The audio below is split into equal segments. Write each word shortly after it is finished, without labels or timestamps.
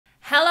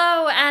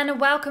Hello and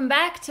welcome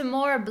back to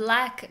more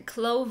Black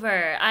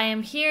Clover. I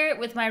am here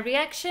with my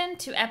reaction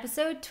to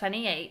episode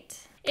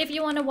 28. If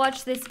you want to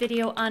watch this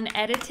video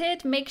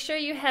unedited, make sure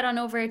you head on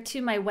over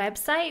to my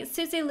website,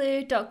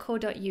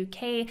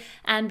 suzylu.co.uk,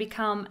 and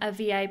become a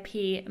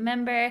VIP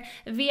member.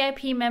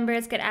 VIP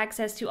members get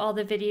access to all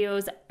the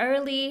videos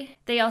early.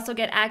 They also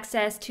get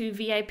access to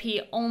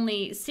VIP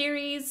only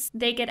series.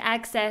 They get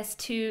access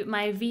to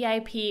my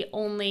VIP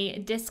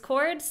only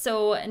Discord,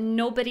 so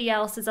nobody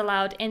else is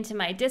allowed into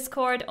my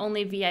Discord,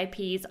 only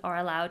VIPs are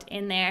allowed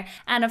in there.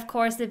 And of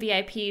course the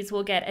VIPs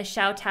will get a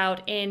shout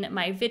out in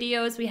my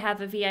videos. We have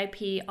a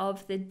VIP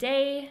of the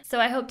day, so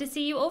I hope to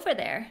see you over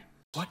there.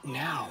 What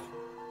now?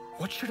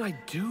 What should I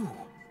do?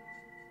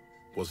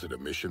 Was it a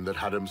mission that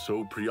had him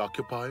so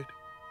preoccupied?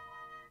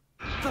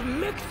 The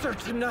mixer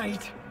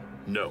tonight!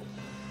 No,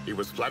 he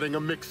was planning a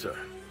mixer.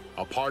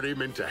 A party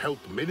meant to help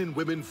men and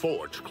women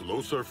forge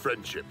closer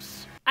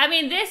friendships. I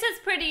mean, this is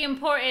pretty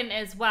important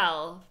as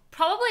well.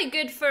 Probably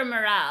good for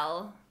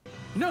morale.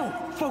 No!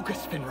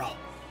 Focus, Finral!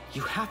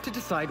 You have to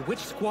decide which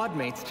squad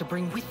mates to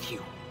bring with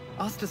you.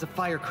 Asta's a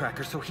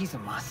firecracker, so he's a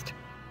must.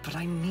 But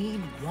I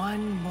need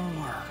one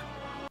more.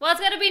 Well,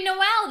 it's gotta be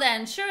Noelle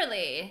then,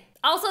 surely.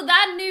 Also,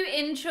 that new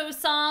intro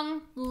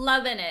song,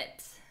 loving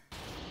it.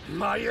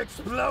 Am I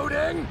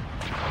exploding?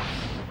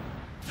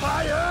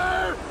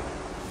 Fire!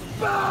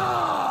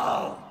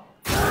 Ball!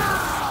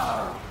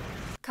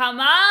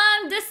 Come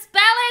on, dispel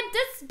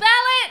it!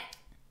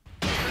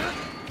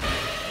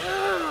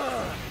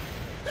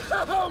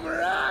 Home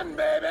run,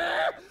 baby!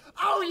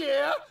 Oh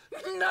yeah!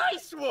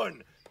 Nice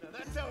one!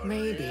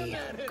 Maybe.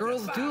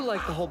 Girls do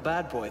like the whole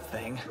bad boy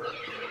thing.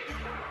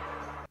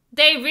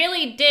 They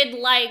really did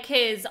like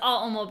his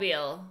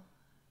automobile,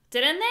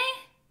 didn't they?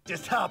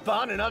 Just hop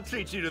on and I'll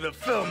treat you to the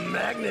film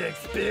Magna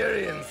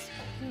experience.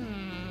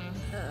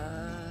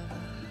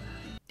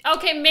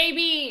 Okay,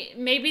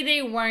 maybe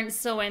they weren't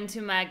so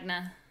into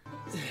Magna.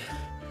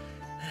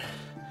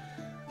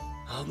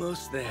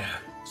 Almost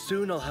there.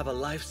 Soon I'll have a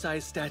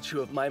life-size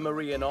statue of my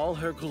Marie in all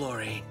her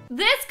glory.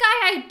 This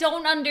guy I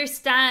don't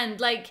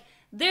understand. Like,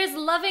 there's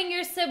loving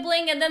your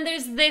sibling and then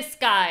there's this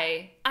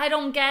guy. I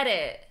don't get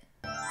it.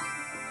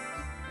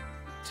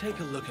 Take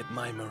a look at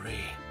my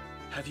Marie.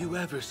 Have you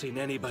ever seen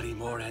anybody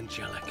more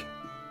angelic?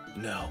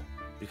 No,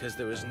 because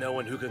there is no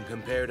one who can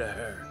compare to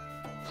her.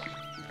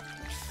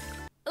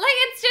 Like,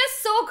 it's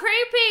just so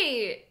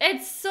creepy.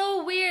 It's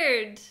so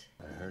weird.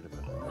 I heard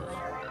about it.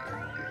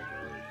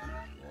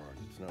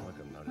 It's not like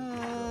I'm not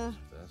interested.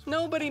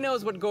 Nobody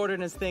knows what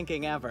Gordon is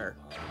thinking ever.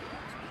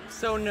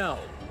 So no.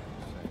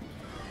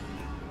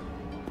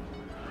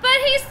 But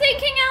he's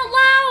thinking out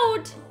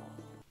loud.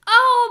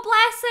 Oh,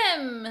 bless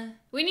him.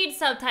 We need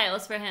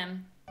subtitles for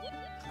him.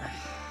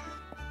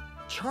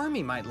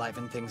 Charmy might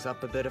liven things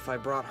up a bit if I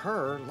brought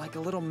her like a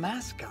little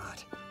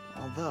mascot.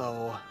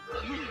 Although...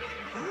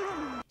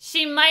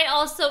 She might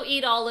also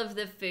eat all of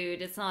the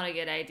food. It's not a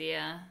good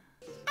idea.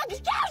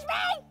 Excuse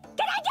me!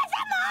 Can I get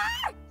some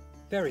more?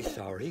 Very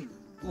sorry.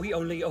 We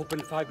only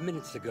opened 5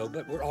 minutes ago,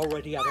 but we're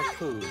already out of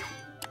food.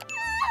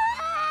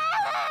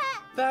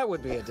 That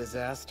would be a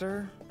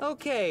disaster.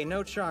 Okay,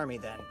 no Charmy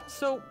then.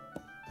 So,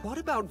 what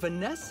about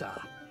Vanessa?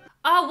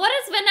 Oh, what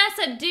does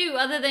Vanessa do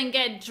other than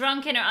get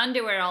drunk in her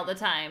underwear all the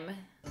time?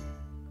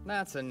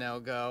 That's a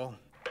no-go.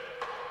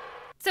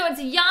 So it's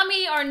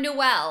Yami or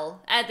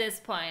Noelle at this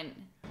point.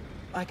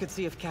 I could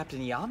see if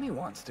Captain Yami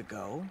wants to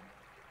go.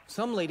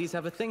 Some ladies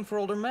have a thing for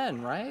older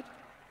men, right?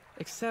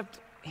 Except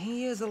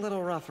he is a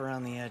little rough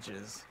around the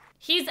edges.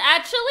 He's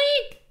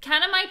actually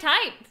kind of my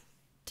type,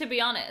 to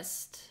be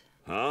honest.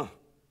 Huh?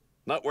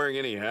 Not wearing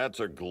any hats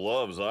or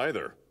gloves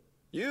either.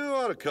 You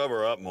ought to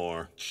cover up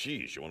more.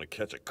 Jeez, you want to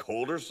catch a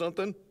cold or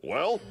something?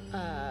 Well?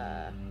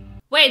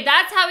 Wait,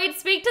 that's how he'd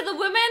speak to the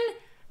women?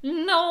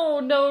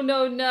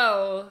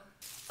 No.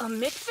 A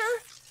mixer?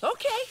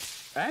 Okay.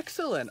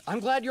 Excellent. I'm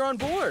glad you're on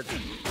board.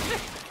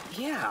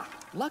 Yeah,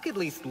 Luck at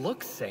least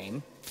looks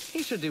sane.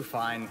 He should do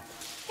fine.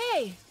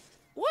 Hey,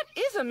 what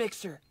is a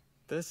mixer?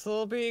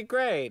 This'll be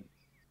great.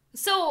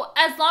 So,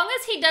 as long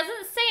as he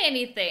doesn't say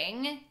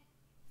anything,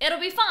 it'll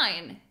be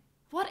fine.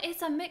 What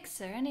is a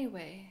mixer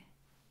anyway?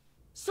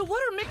 So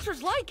what are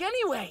mixers like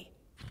anyway?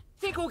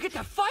 Think we'll get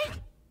to fight?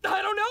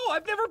 I don't know,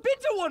 I've never been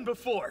to one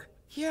before.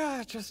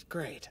 Yeah, just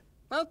great.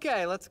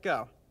 Okay, let's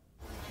go.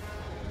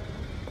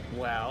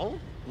 Well,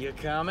 you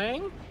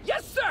coming?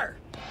 Yes, sir!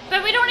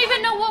 But we don't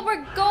even know what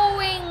we're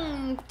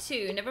going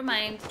to. Never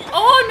mind.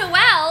 Oh,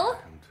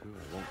 Noelle!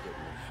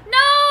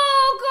 No,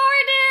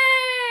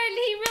 Gordon!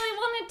 He really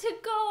wanted to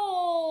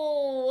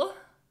go.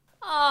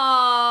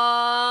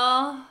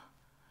 Aww.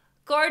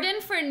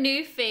 Gordon for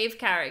new fave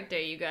character,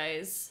 you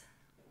guys.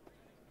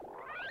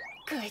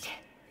 Good.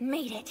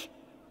 Made it.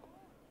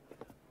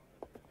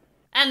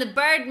 And the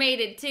bird made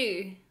it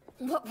too.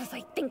 What was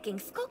I thinking,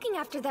 skulking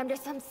after them to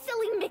some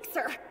silly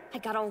mixer? I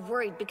got all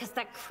worried because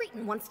that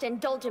cretin wants to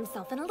indulge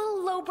himself in a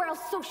little lowbrow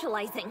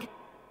socializing. No,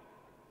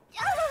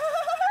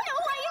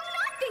 I am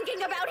not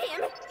thinking about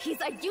him!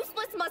 He's a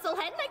useless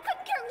musclehead and I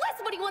couldn't care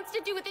less what he wants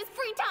to do with his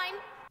free time!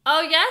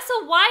 Oh yeah,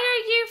 so why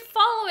are you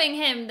following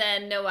him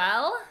then,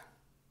 Noelle?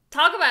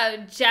 Talk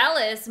about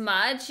jealous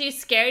much. He's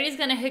scared he's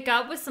gonna hook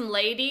up with some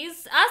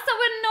ladies. Asta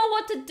wouldn't know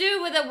what to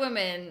do with a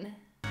woman.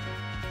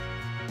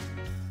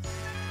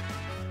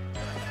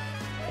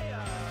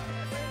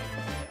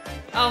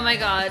 Oh my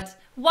god.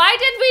 Why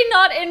did we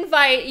not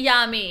invite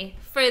Yami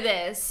for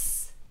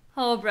this?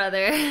 Oh,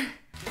 brother.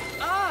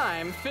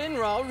 I'm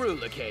Finral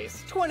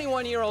Rulacase,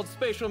 21-year-old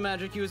spatial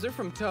magic user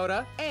from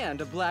Toda and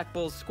a Black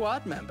Bull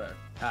squad member.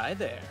 Hi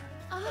there.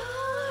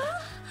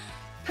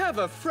 Have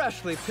a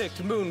freshly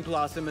picked moon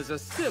blossom as a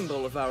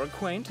symbol of our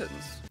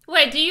acquaintance.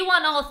 Wait, do you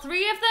want all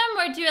three of them,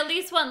 or do you at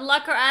least want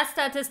Luck or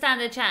Asta to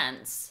stand a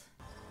chance?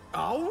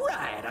 All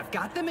right, I've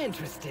got them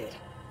interested.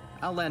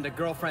 I'll land a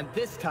girlfriend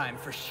this time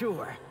for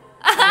sure.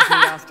 Using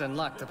Asta and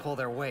Luck to pull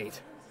their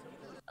weight.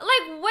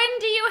 Like, when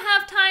do you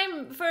have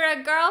time for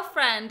a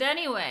girlfriend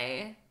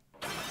anyway?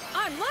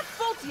 I'm Luck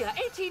Voltia,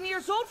 18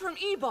 years old from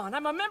Ebon.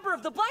 I'm a member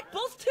of the Black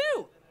Bulls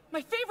too.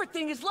 My favorite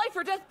thing is life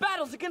or death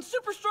battles against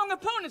super strong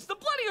opponents. The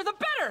bloodier the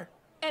better.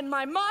 And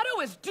my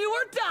motto is do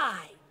or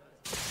die.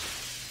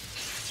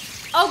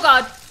 Oh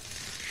god.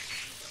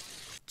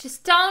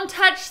 Just don't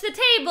touch the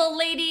table,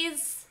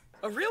 ladies.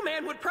 A real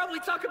man would probably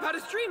talk about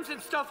his dreams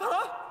and stuff,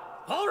 huh?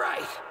 All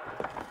right.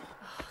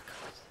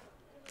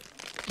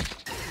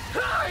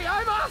 Hi,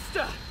 I'm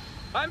Asta!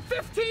 I'm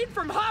 15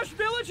 from Hajj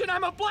Village and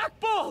I'm a Black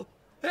Bull!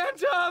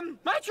 And,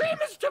 my dream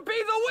is to be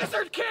the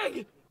Wizard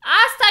King!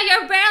 Asta,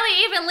 you're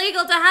barely even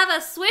legal to have a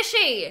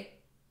swishy!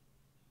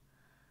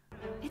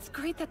 It's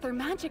great that they're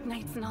magic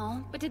knights and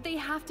all, but did they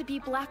have to be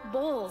Black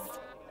Bulls?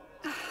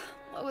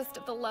 Lowest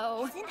of the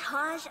low. Isn't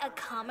Hajj a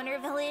commoner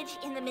village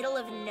in the middle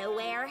of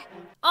nowhere?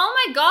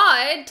 Oh my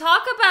god,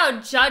 talk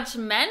about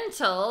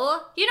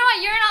judgmental. You know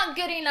what, you're not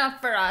good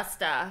enough for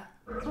Asta.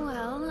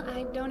 Well,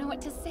 I don't know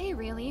what to say,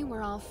 really.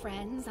 We're all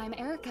friends. I'm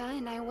Erica,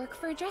 and I work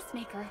for a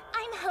dressmaker.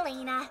 I'm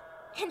Helena,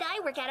 and I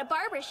work at a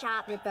barber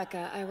shop.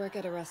 Rebecca, I work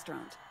at a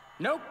restaurant.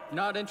 Nope,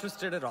 not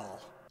interested at all.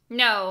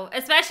 No,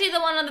 especially the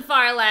one on the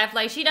far left.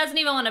 Like, she doesn't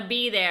even want to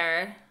be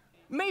there.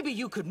 Maybe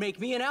you could make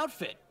me an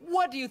outfit.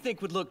 What do you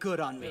think would look good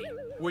on me?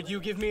 Would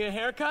you give me a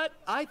haircut?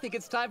 I think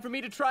it's time for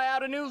me to try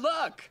out a new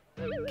look.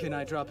 Can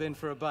I drop in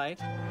for a bite?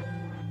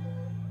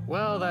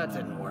 Well, that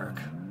didn't work.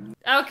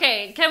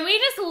 Okay, can we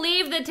just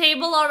leave the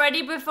table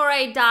already before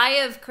I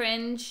die of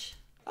cringe?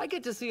 I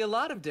get to see a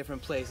lot of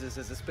different places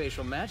as a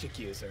spatial magic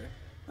user.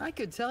 I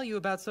could tell you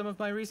about some of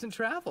my recent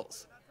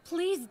travels.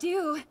 Please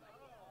do.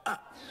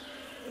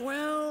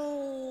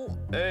 Well...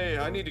 Hey,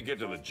 I need to get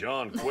to the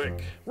John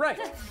quick. Right.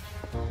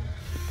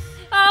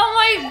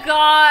 Oh my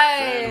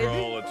god!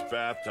 Finral, it's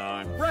bath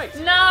time. Right.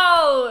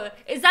 No!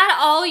 Is that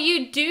all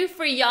you do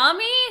for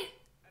Yami?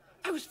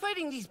 I was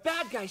fighting these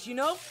bad guys, you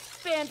know?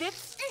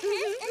 Bandits.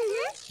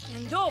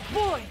 And oh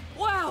boy,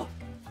 wow!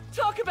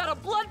 Talk about a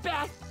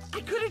bloodbath!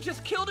 I could have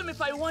just killed him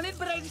if I wanted,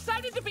 but I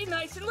decided to be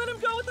nice and let him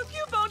go with a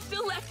few bones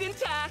still left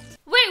intact.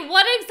 Wait,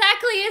 what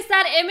exactly is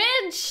that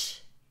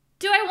image?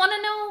 Do I want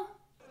to know?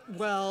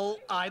 Well,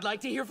 I'd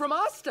like to hear from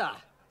Asta.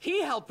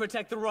 He helped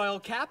protect the royal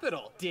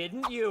capital,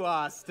 didn't you,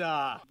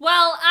 Asta?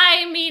 Well,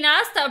 I mean,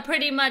 Asta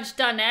pretty much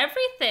done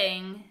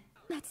everything.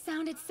 That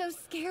sounded so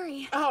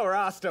scary. Our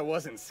Asta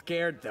wasn't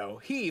scared, though.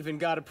 He even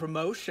got a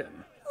promotion.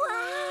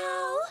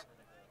 Wow!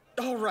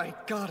 All right,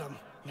 got him.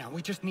 Now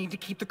we just need to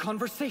keep the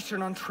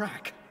conversation on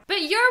track.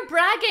 But you're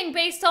bragging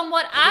based on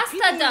what Asta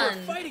The people done. who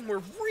were fighting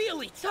were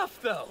really tough,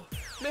 though.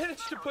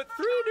 Managed to put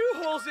 3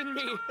 new holes in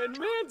me, and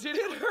man, did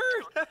it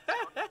hurt!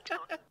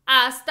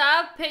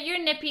 Asta, put your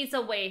nippies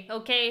away,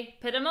 okay?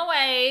 Put them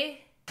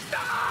away.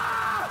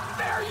 Ah!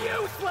 They're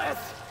useless!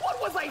 What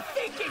was I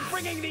thinking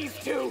bringing these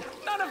two?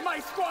 None of my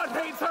squad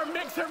mates are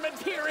mixer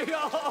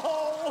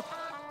material!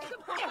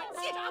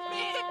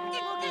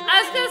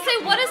 I was gonna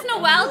say, what is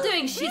Noelle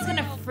doing? She's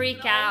gonna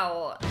freak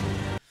out.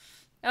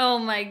 Oh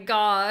my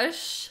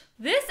gosh.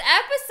 This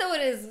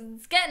episode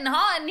is getting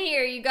hot in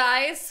here, you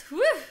guys.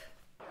 Whew.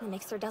 The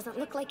mixer doesn't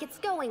look like it's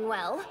going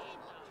well.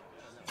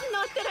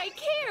 Not that I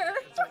care.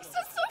 Dork's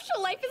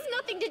social life has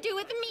nothing to do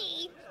with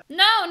me.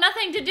 No,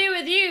 nothing to do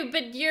with you,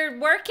 but you're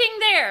working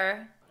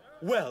there.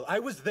 Well, I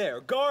was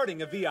there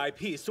guarding a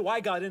VIP, so I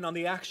got in on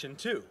the action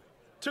too.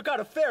 Took out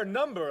a fair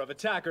number of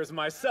attackers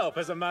myself,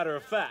 as a matter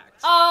of fact.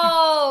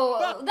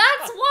 Oh,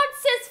 that's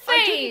what's his face.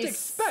 I didn't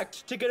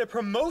expect to get a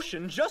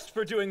promotion just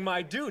for doing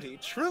my duty,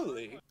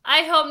 truly.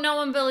 I hope no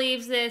one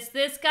believes this.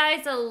 This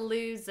guy's a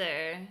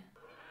loser.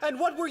 And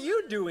what were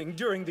you doing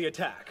during the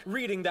attack?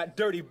 Reading that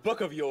dirty book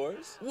of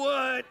yours?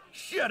 What?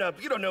 Shut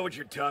up. You don't know what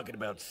you're talking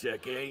about,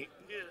 Seke.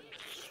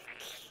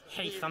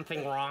 Hey,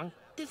 something wrong?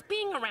 Does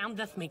being around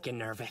this make you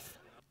nervous?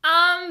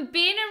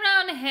 Being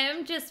around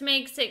him just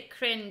makes it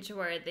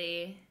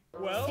cringeworthy.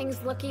 Well, things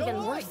look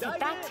even worse at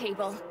that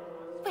table.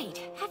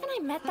 Wait, haven't I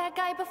met that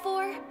guy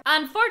before?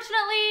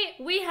 Unfortunately,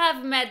 we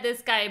have met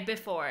this guy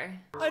before.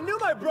 I knew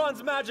my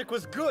bronze magic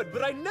was good,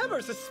 but I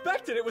never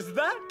suspected it was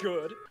that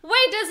good.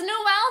 Wait, does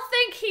Noelle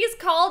think he's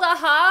called a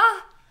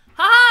ha?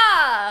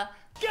 Ha!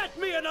 Get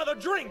me another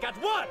drink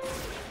at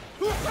once!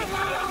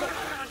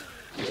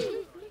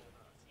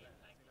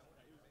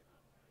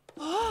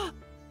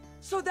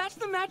 So that's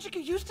the magic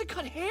you used to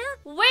cut hair?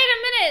 Wait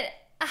a minute.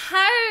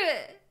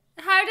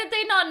 How did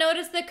they not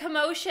notice the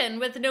commotion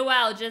with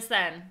Noelle just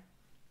then?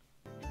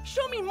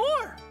 Show me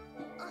more.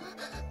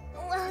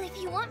 Well, if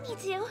you want me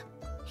to.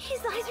 His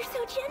eyes are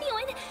so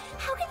genuine.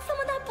 How can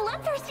someone that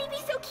bloodthirsty be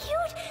so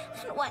cute?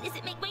 And why does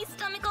it make my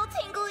stomach all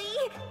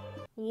tingly?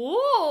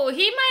 Ooh,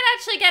 he might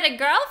actually get a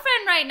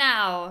girlfriend right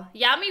now.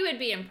 Yami would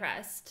be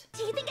impressed.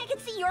 Do you think I could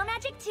see your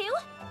magic too?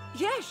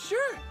 Yeah,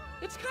 sure.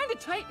 It's kind of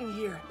tight in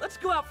here. Let's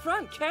go out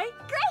front, Kay?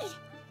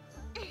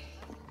 Great!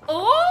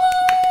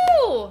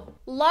 Oh!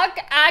 Luck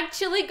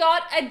actually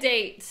got a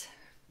date.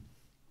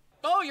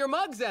 Oh, your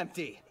mug's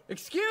empty.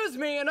 Excuse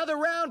me, another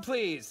round,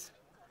 please.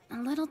 A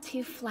little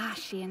too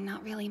flashy and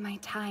not really my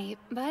type,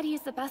 but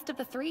he's the best of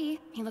the three.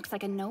 He looks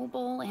like a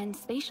noble, and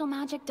spatial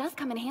magic does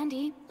come in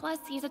handy. Plus,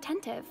 he's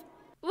attentive.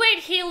 Wait,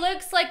 he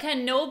looks like a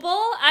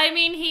noble? I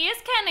mean, he is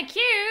kind of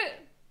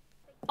cute.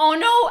 Oh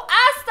no,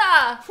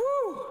 Asta!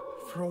 Whew.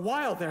 For a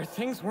while there,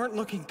 things weren't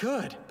looking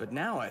good. But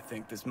now I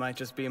think this might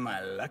just be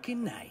my lucky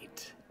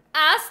night.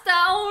 Asta,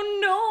 oh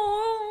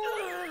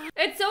no!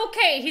 It's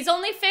okay, he's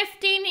only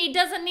 15, he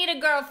doesn't need a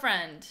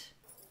girlfriend.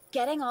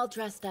 Getting all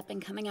dressed up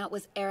and coming out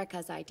was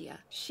Erica's idea.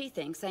 She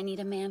thinks I need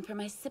a man for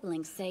my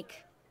siblings'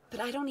 sake. But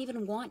I don't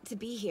even want to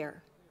be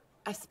here.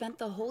 I've spent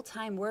the whole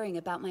time worrying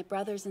about my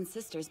brothers and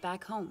sisters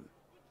back home.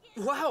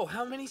 Wow,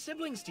 how many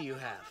siblings do you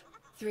have?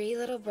 3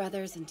 little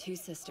brothers and 2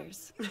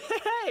 sisters.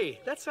 Hey,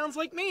 that sounds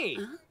like me.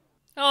 Huh?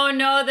 Oh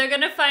no, they're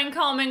gonna find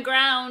common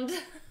ground.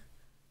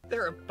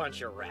 They're a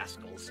bunch of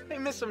rascals. I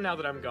miss them now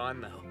that I'm gone,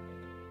 though.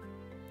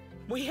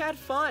 We had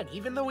fun,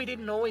 even though we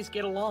didn't always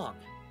get along.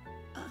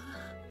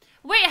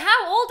 Wait,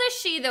 how old is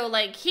she though?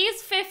 Like,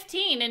 he's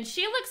 15 and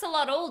she looks a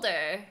lot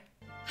older.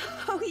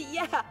 Oh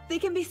yeah, they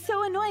can be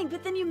so annoying,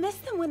 but then you miss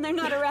them when they're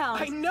not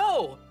around. I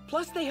know!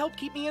 Plus, they help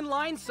keep me in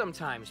line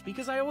sometimes,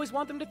 because I always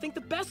want them to think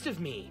the best of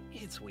me.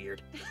 It's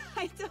weird.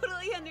 I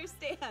totally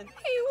understand. Hey,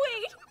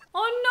 wait!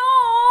 Oh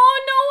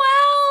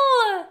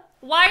no, Noelle!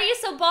 Why are you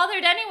so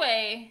bothered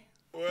anyway?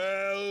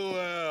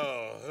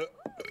 Well,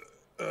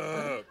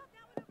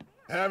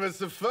 having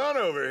some fun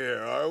over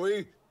here, are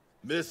we?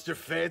 Mr.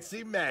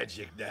 Fancy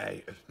Magic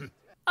Night.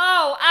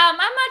 Oh, I'm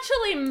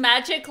actually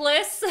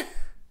magicless.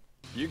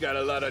 You got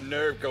a lot of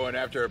nerve going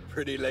after a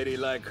pretty lady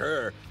like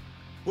her.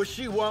 What's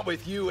she want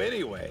with you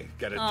anyway?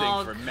 Got a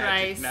thing for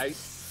Magic Night?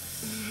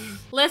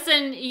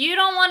 Listen, you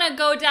don't want to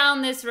go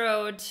down this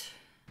road.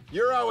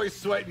 You're always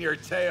sweating your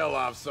tail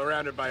off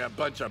surrounded by a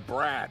bunch of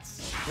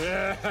brats.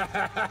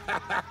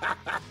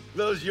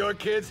 Those your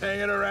kids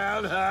hanging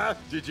around, huh?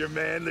 Did your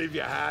man leave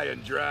you high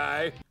and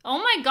dry? Oh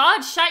my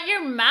god, shut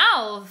your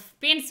mouth.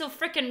 Being so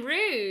freaking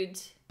rude.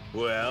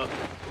 Well,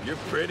 you're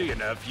pretty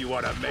enough. You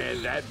want a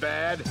man that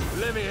bad?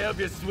 Let me help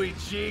you, sweet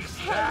cheeks.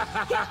 Hey,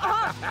 get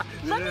off!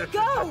 Let me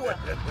go!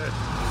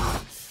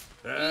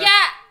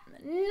 Yeah,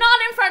 not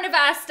in front of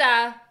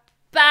Asta.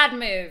 Bad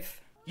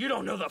move. You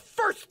don't know the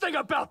first thing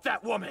about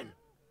that woman!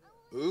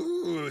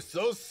 Ooh,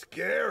 so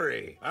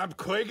scary. I'm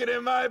quaking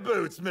in my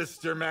boots,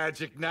 Mr.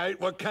 Magic Knight.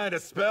 What kind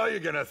of spell you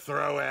gonna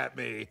throw at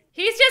me?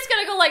 He's just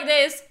gonna go like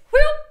this.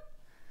 Whoop.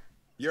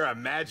 You're a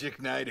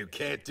magic knight who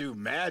can't do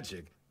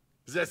magic.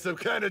 Is that some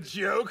kind of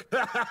joke?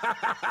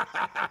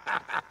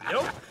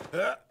 Nope.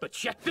 But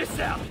check this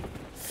out.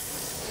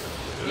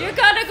 You're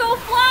gonna go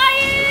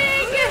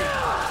flying!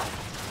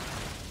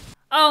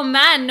 Oh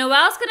man,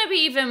 Noelle's gonna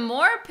be even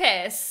more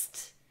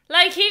pissed.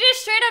 Like, he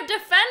just straight up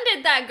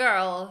defended that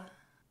girl.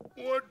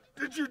 What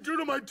did you do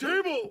to my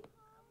table?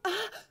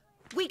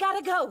 We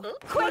gotta go.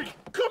 Quick! Wait,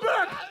 come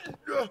back!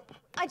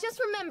 I just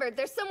remembered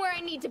there's somewhere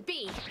I need to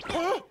be.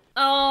 Huh?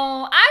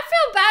 Oh, I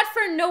feel bad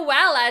for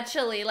Noelle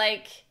actually.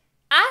 Like,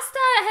 Asta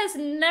has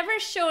never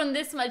shown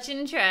this much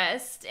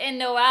interest in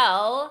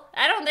Noelle.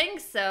 I don't think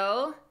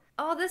so.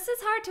 Oh, this is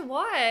hard to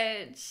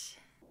watch.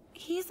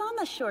 He's on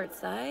the short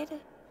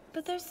side,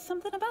 but there's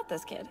something about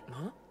this kid.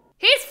 Huh?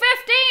 He's 15!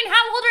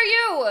 How old are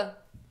you?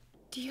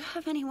 Do you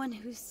have anyone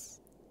who's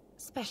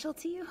special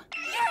to you?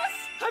 Yes!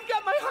 I've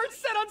got my heart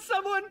set on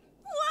someone!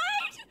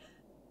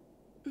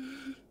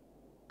 What?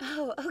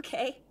 Oh,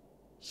 okay.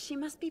 She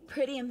must be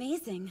pretty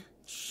amazing.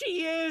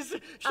 She is!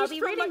 I'll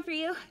be rooting for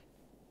you.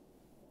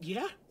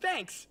 Yeah,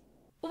 thanks.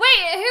 Wait,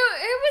 who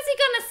was he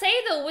gonna say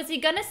though? Was he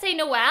gonna say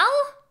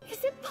Noelle?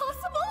 Is it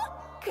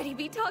possible? Could he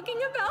be talking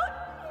about...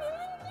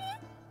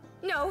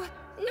 No,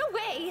 no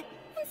way.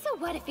 And so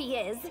what if he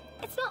is?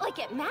 It's not like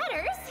it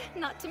matters.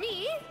 Not to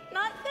me.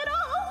 Not at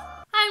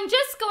all. I'm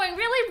just going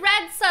really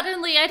red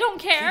suddenly. I don't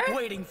care. Keep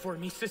waiting for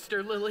me,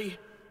 Sister Lily.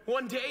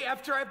 One day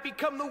after I've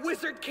become the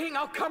Wizard King,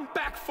 I'll come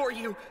back for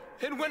you.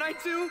 And when I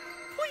do,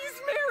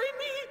 please marry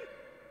me.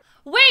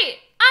 Wait,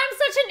 I'm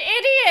such an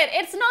idiot.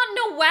 It's not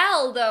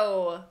Noelle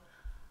though.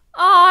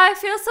 Oh, I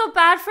feel so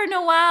bad for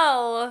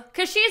Noelle.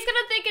 Because she's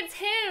gonna think it's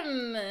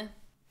him.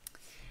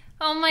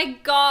 Oh my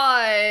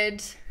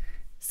god.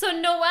 So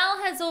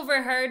Noelle has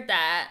overheard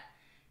that,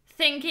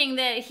 thinking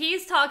that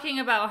he's talking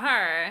about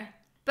her.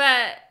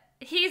 But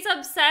he's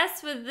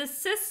obsessed with the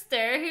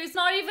sister who's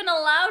not even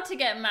allowed to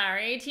get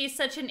married. He's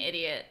such an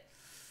idiot.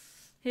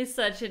 He's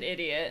such an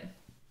idiot.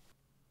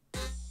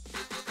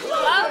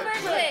 Clover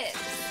clips!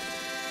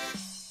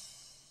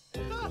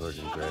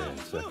 Gordon Gray and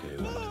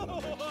Seke went to a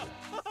mixer.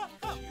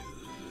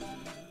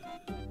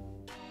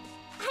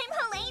 I'm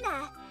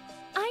Helena.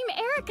 I'm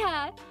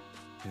Erica.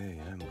 Hey,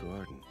 I'm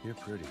Gordon. You're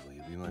pretty. Will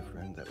you be my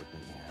friend? That would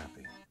make me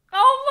happy.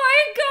 Oh my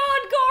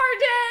god,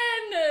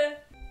 Gordon!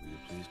 Will you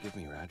please give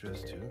me your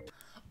address too?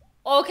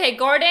 Okay,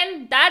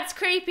 Gordon, that's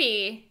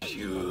creepy.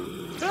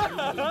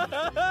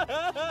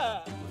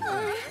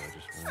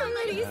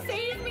 Somebody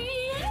save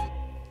me!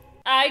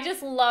 I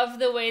just love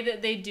the way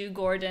that they do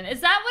Gordon.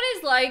 Is that what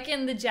he's like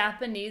in the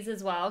Japanese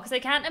as well? Because I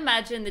can't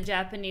imagine the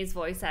Japanese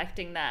voice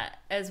acting that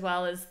as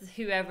well as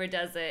whoever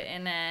does it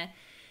in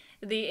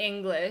the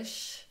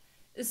English.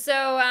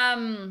 So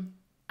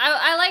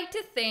I like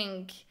to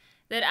think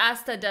that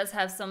Asta does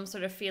have some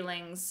sort of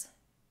feelings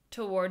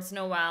towards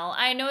Noelle.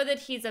 I know that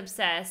he's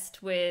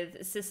obsessed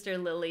with Sister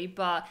Lily,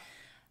 but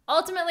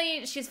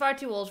ultimately she's far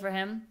too old for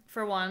him,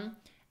 for one.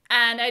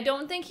 And I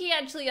don't think he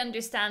actually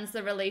understands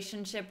the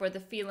relationship or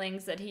the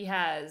feelings that he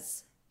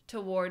has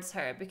towards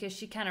her because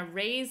she kind of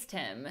raised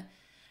him.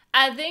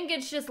 I think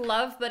it's just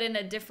love, but in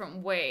a different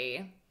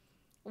way.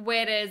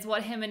 Whereas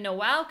what him and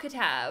Noelle could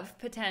have,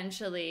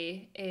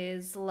 potentially,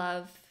 is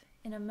love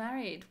in a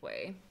married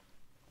way.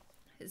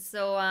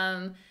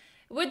 So,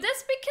 would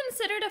this be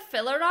considered a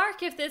filler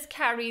arc if this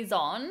carries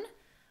on?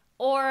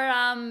 Or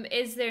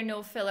is there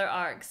no filler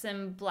arcs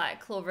in Black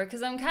Clover?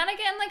 Because I'm kind of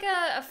getting like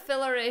a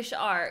filler-ish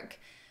arc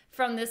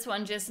from this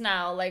one just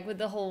now, like with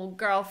the whole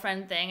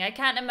girlfriend thing. I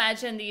can't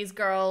imagine these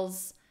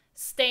girls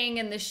staying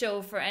in the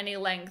show for any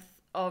length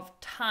of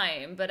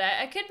time, but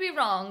I could be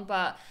wrong,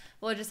 but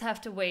we'll just have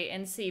to wait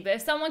and see. But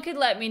if someone could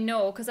let me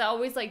know, because I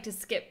always like to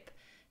skip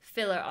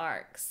filler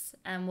arcs,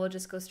 and we'll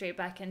just go straight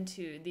back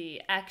into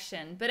the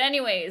action. But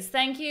anyways,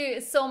 thank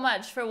you so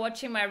much for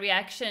watching my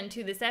reaction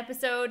to this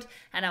episode,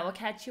 and I will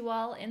catch you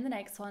all in the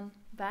next one.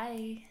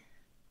 Bye.